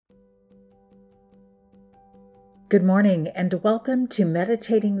Good morning and welcome to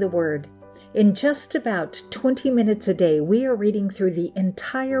Meditating the Word. In just about 20 minutes a day, we are reading through the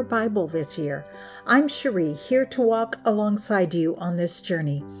entire Bible this year. I'm Cherie, here to walk alongside you on this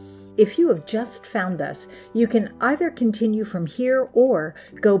journey. If you have just found us, you can either continue from here or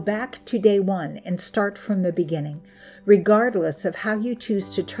go back to day one and start from the beginning. Regardless of how you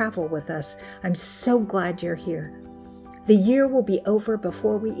choose to travel with us, I'm so glad you're here. The year will be over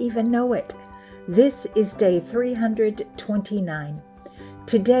before we even know it. This is day 329.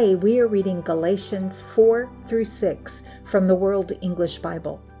 Today we are reading Galatians 4 through 6 from the World English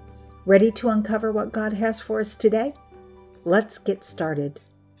Bible. Ready to uncover what God has for us today? Let's get started.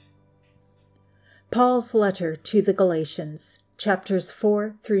 Paul's letter to the Galatians, chapters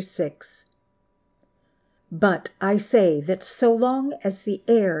 4 through 6. But I say that so long as the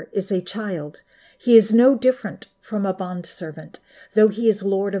heir is a child, he is no different from a bondservant, though he is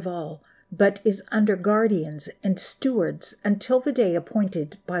Lord of all, but is under guardians and stewards until the day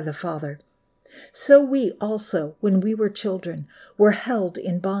appointed by the Father. So we also, when we were children, were held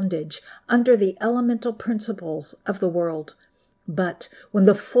in bondage under the elemental principles of the world. But when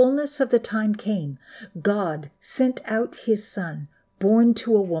the fullness of the time came, God sent out his Son, born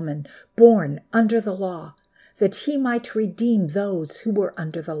to a woman, born under the law, that he might redeem those who were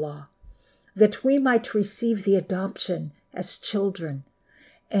under the law, that we might receive the adoption as children.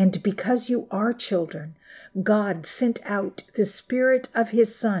 And because you are children, God sent out the Spirit of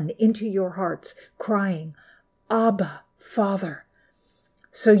his Son into your hearts, crying, Abba, Father.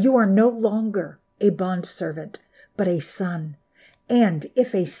 So you are no longer a bondservant, but a son. And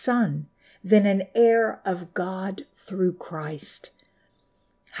if a son, then an heir of God through Christ.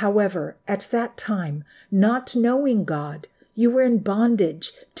 However, at that time, not knowing God, you were in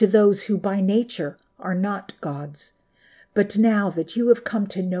bondage to those who by nature are not God's. But now that you have come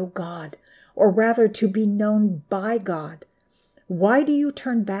to know God, or rather to be known by God, why do you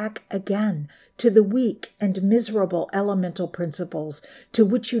turn back again to the weak and miserable elemental principles to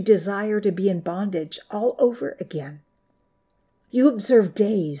which you desire to be in bondage all over again? You observe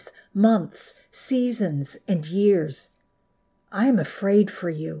days, months, seasons, and years. I am afraid for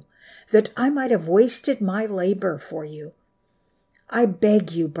you, that I might have wasted my labor for you. I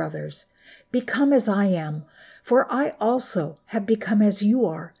beg you, brothers, become as I am, for I also have become as you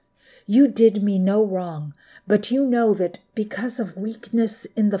are. You did me no wrong, but you know that because of weakness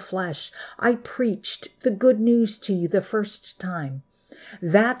in the flesh, I preached the good news to you the first time.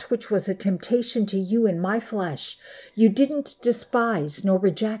 That which was a temptation to you in my flesh, you didn't despise nor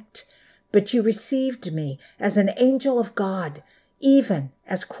reject, but you received me as an angel of God, even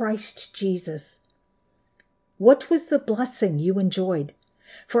as Christ Jesus. What was the blessing you enjoyed?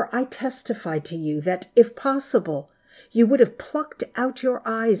 For I testify to you that, if possible, you would have plucked out your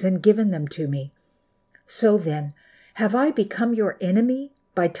eyes and given them to me. So then, have I become your enemy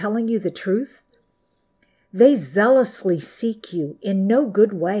by telling you the truth? They zealously seek you in no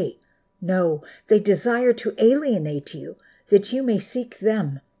good way. No, they desire to alienate you, that you may seek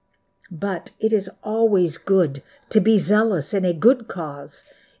them. But it is always good to be zealous in a good cause,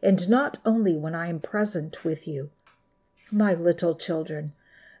 and not only when I am present with you. My little children,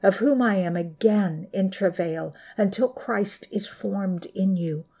 of whom I am again in travail until Christ is formed in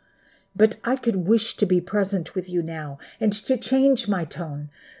you. But I could wish to be present with you now, and to change my tone,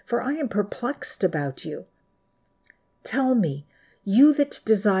 for I am perplexed about you. Tell me, you that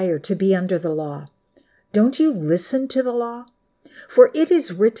desire to be under the law, don't you listen to the law? For it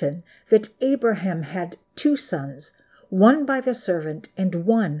is written that Abraham had 2 sons, one by the servant and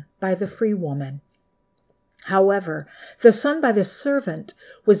one by the free woman. However, the son by the servant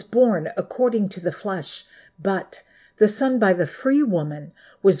was born according to the flesh, but the son by the free woman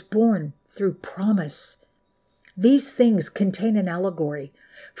was born through promise. These things contain an allegory,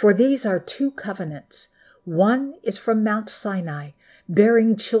 for these are 2 covenants. One is from Mount Sinai,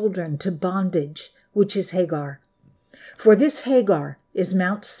 bearing children to bondage, which is Hagar. For this Hagar is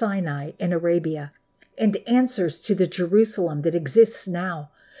Mount Sinai in Arabia, and answers to the Jerusalem that exists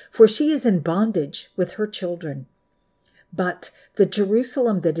now, for she is in bondage with her children. But the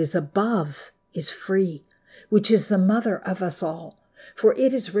Jerusalem that is above is free, which is the mother of us all. For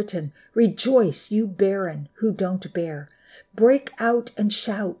it is written, Rejoice, you barren who don't bear. Break out and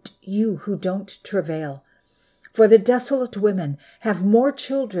shout, you who don't travail. For the desolate women have more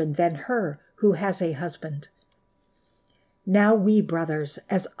children than her who has a husband. Now we, brothers,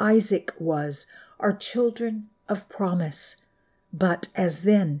 as Isaac was, are children of promise. But as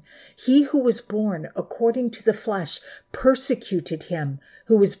then, he who was born according to the flesh persecuted him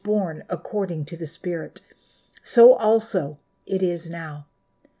who was born according to the Spirit. So also it is now.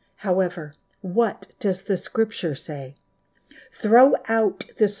 However, What does the Scripture say? Throw out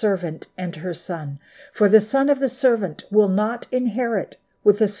the servant and her son, for the son of the servant will not inherit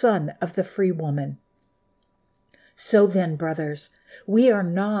with the son of the free woman. So then, brothers, we are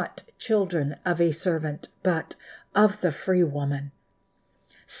not children of a servant, but of the free woman.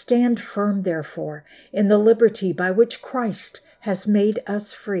 Stand firm, therefore, in the liberty by which Christ has made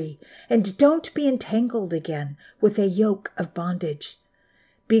us free, and don't be entangled again with a yoke of bondage.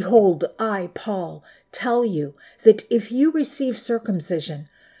 Behold, I, Paul, tell you that if you receive circumcision,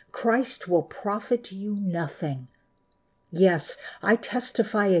 Christ will profit you nothing. Yes, I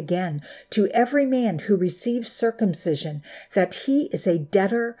testify again to every man who receives circumcision that he is a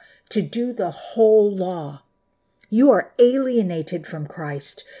debtor to do the whole law. You are alienated from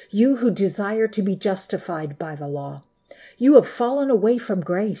Christ, you who desire to be justified by the law. You have fallen away from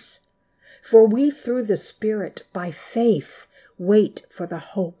grace. For we through the Spirit, by faith, wait for the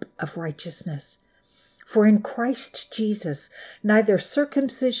hope of righteousness. For in Christ Jesus, neither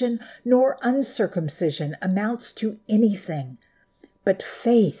circumcision nor uncircumcision amounts to anything, but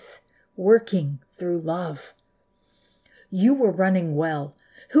faith working through love. You were running well.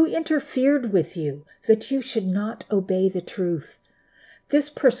 Who interfered with you that you should not obey the truth? This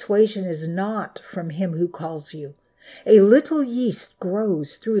persuasion is not from him who calls you. A little yeast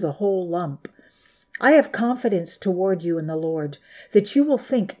grows through the whole lump. I have confidence toward you in the Lord, that you will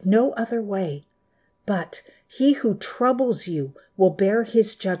think no other way. But he who troubles you will bear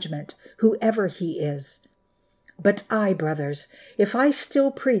his judgment, whoever he is. But I, brothers, if I still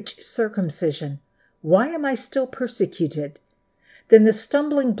preach circumcision, why am I still persecuted? Then the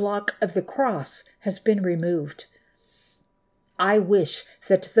stumbling block of the cross has been removed. I wish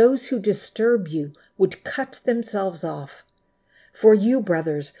that those who disturb you would cut themselves off. For you,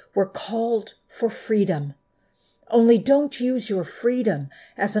 brothers, were called for freedom. Only don't use your freedom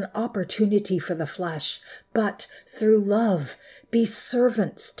as an opportunity for the flesh, but through love be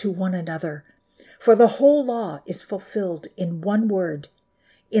servants to one another. For the whole law is fulfilled in one word,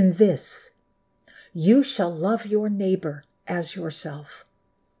 in this: you shall love your neighbor as yourself.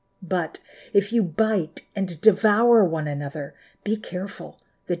 But if you bite and devour one another, be careful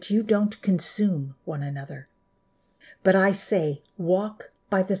that you don't consume one another. But I say, walk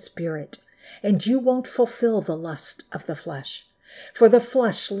by the Spirit, and you won't fulfill the lust of the flesh. For the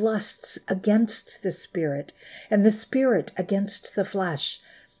flesh lusts against the Spirit, and the Spirit against the flesh.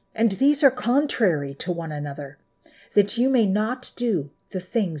 And these are contrary to one another, that you may not do the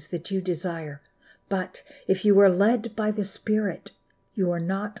things that you desire. But if you are led by the Spirit, you are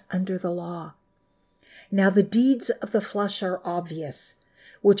not under the law. Now the deeds of the flesh are obvious,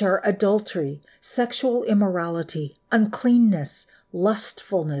 which are adultery, sexual immorality, uncleanness,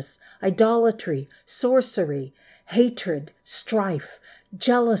 lustfulness, idolatry, sorcery, hatred, strife,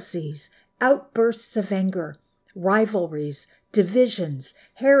 jealousies, outbursts of anger, rivalries, divisions,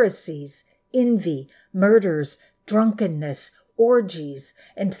 heresies, envy, murders, drunkenness, orgies,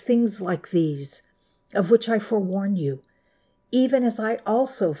 and things like these, of which I forewarn you, even as I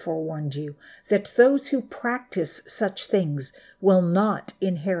also forewarned you, that those who practice such things will not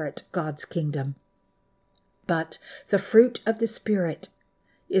inherit God's kingdom. But the fruit of the Spirit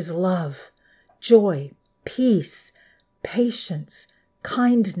is love, joy, peace, patience,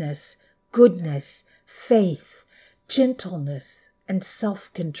 kindness, goodness, faith, gentleness, and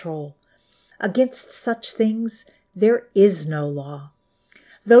self-control. Against such things there is no law.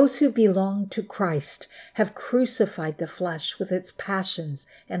 Those who belong to Christ have crucified the flesh with its passions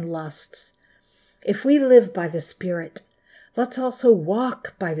and lusts. If we live by the Spirit, let's also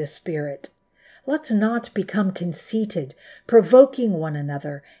walk by the Spirit. Let's not become conceited, provoking one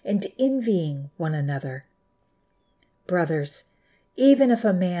another and envying one another. Brothers, even if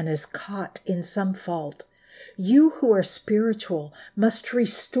a man is caught in some fault, you who are spiritual must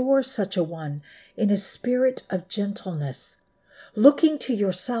restore such a one in a spirit of gentleness, looking to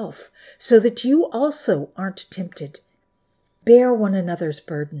yourself so that you also aren't tempted. Bear one another's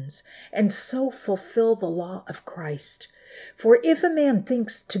burdens, and so fulfill the law of Christ. For if a man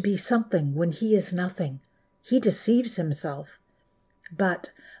thinks to be something when he is nothing, he deceives himself.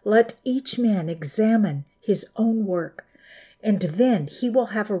 But let each man examine his own work, and then he will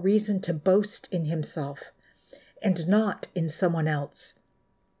have a reason to boast in himself, and not in someone else.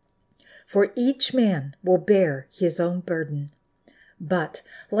 For each man will bear his own burden. But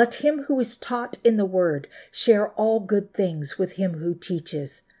let him who is taught in the word share all good things with him who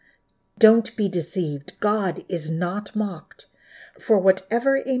teaches. Don't be deceived. God is not mocked. For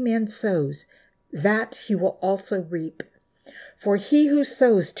whatever a man sows, that he will also reap. For he who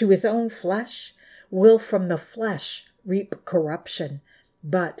sows to his own flesh will from the flesh reap corruption.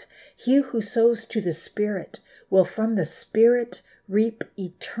 But he who sows to the Spirit will from the Spirit reap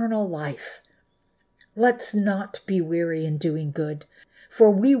eternal life. Let's not be weary in doing good,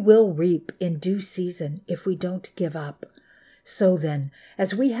 for we will reap in due season if we don't give up. So then,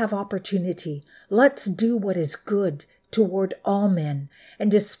 as we have opportunity, let's do what is good toward all men,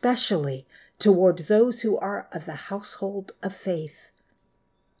 and especially toward those who are of the household of faith.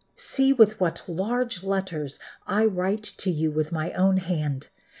 See with what large letters I write to you with my own hand.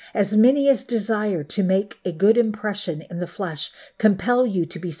 As many as desire to make a good impression in the flesh compel you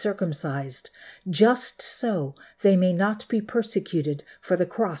to be circumcised, just so they may not be persecuted for the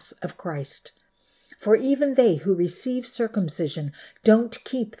cross of Christ. For even they who receive circumcision don't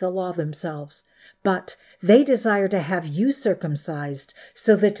keep the law themselves, but they desire to have you circumcised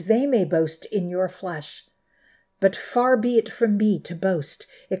so that they may boast in your flesh. But far be it from me to boast,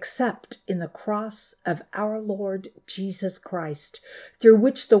 except in the cross of our Lord Jesus Christ, through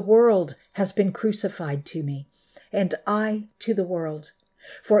which the world has been crucified to me, and I to the world.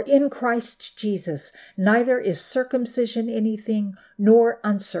 For in Christ Jesus neither is circumcision anything, nor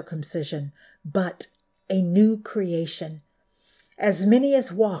uncircumcision, but a new creation. As many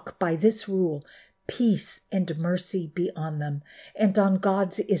as walk by this rule, peace and mercy be on them, and on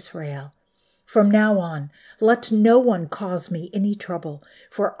God's Israel. From now on, let no one cause me any trouble,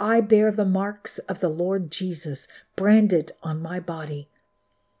 for I bear the marks of the Lord Jesus branded on my body.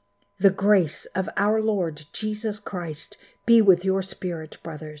 The grace of our Lord Jesus Christ be with your spirit,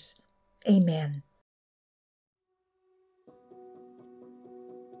 brothers. Amen.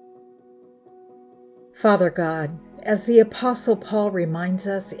 Father God, as the Apostle Paul reminds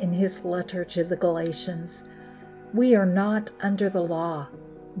us in his letter to the Galatians, we are not under the law,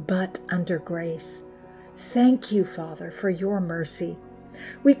 but under grace. Thank you, Father, for your mercy.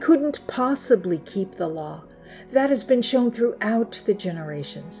 We couldn't possibly keep the law. That has been shown throughout the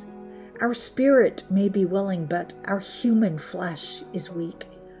generations. Our spirit may be willing, but our human flesh is weak.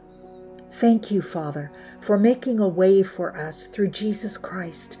 Thank you, Father, for making a way for us through Jesus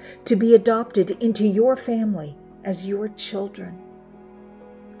Christ to be adopted into your family as your children,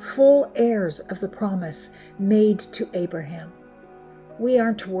 full heirs of the promise made to Abraham. We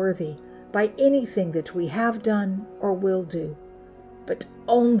aren't worthy by anything that we have done or will do, but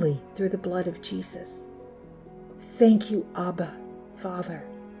only through the blood of Jesus. Thank you, Abba, Father.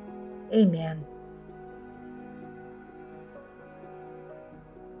 Amen.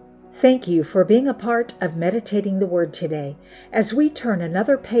 Thank you for being a part of Meditating the Word today. As we turn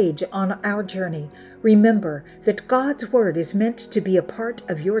another page on our journey, remember that God's Word is meant to be a part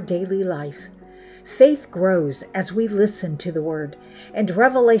of your daily life. Faith grows as we listen to the Word, and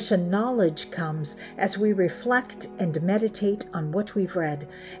revelation knowledge comes as we reflect and meditate on what we've read,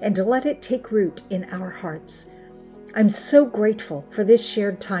 and let it take root in our hearts. I'm so grateful for this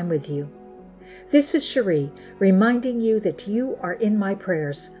shared time with you. This is Cherie, reminding you that you are in my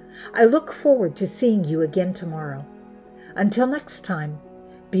prayers. I look forward to seeing you again tomorrow. Until next time,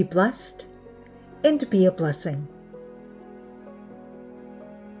 be blessed and be a blessing.